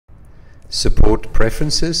Support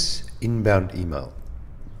preferences, inbound email.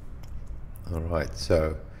 Alright,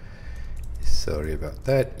 so sorry about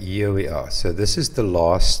that. Here we are. So this is the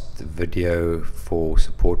last video for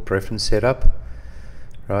support preference setup.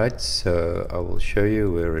 Right, so I will show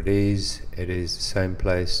you where it is. It is the same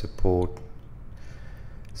place,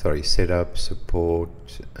 setup, support,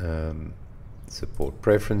 support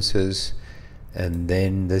preferences, and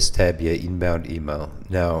then this tab here, inbound email.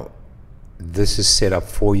 Now this is set up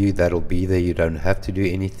for you, that'll be there, you don't have to do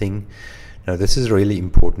anything. Now this is a really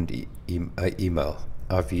important email.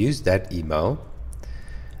 I've used that email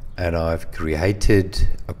and I've created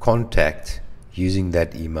a contact using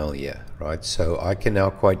that email here, right? So I can now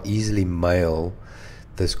quite easily mail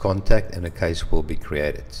this contact and a case will be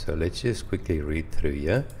created. So let's just quickly read through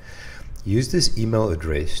here. Use this email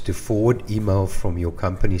address to forward email from your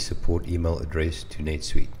company support email address to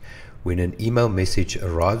NetSuite. When an email message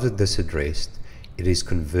arrives at this address, it is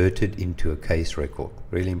converted into a case record.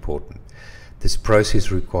 Really important. This process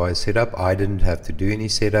requires setup. I didn't have to do any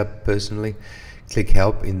setup personally. Click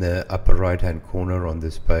help in the upper right hand corner on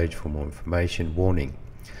this page for more information. Warning: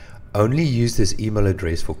 only use this email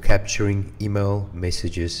address for capturing email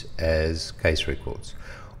messages as case records.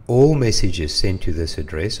 All messages sent to this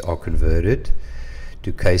address are converted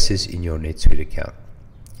to cases in your NetSuite account.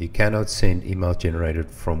 You cannot send email generated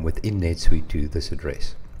from within NetSuite to this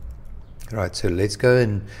address. Right, so let's go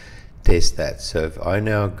and test that. So if I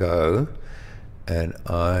now go and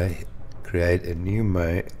I create a new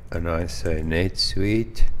mail and I say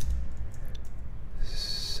NetSuite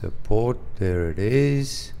support, there it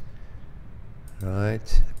is,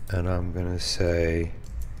 right, and I'm gonna say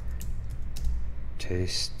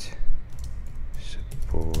test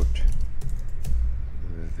support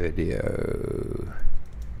video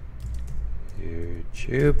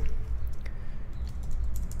YouTube,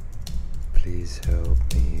 please help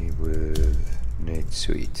me with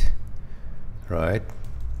NetSuite. Right,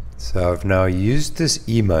 so I've now used this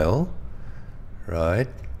email, right,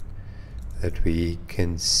 that we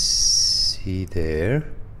can see there.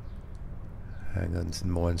 Hang on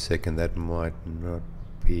 1 second, that might not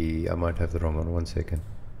be, I might have the wrong one. 1 second.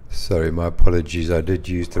 Sorry, my apologies, I did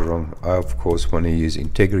use the wrong. I of course want to use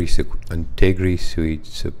Integrisuite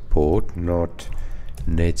support, not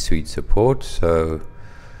NetSuite support. So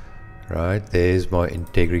right, there's my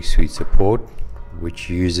Integrisuite support, which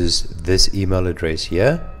uses this email address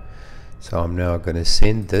here. So I'm now going to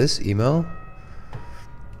send this email,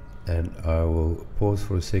 and I will pause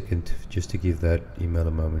for a second just to give that email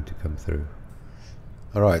a moment to come through.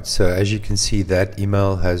 Alright, so as you can see, that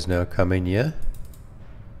email has now come in here.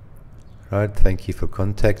 Right, thank you for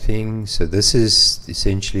contacting. So this is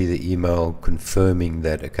essentially the email confirming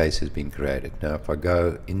that a case has been created. Now if I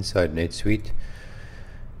go inside NetSuite,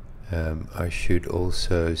 I should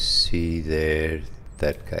also see there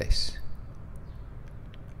that case.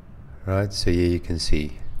 Right, so here you can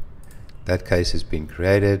see that case has been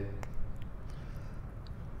created.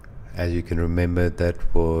 As you can remember,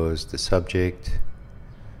 that was the subject.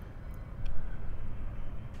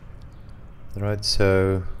 Right,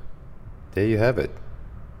 so there you have it.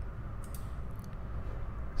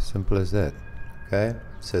 Simple as that. Okay,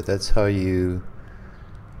 so that's how you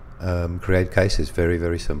create cases. Very,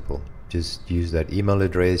 very simple. Just use that email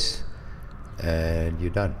address and you're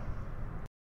done.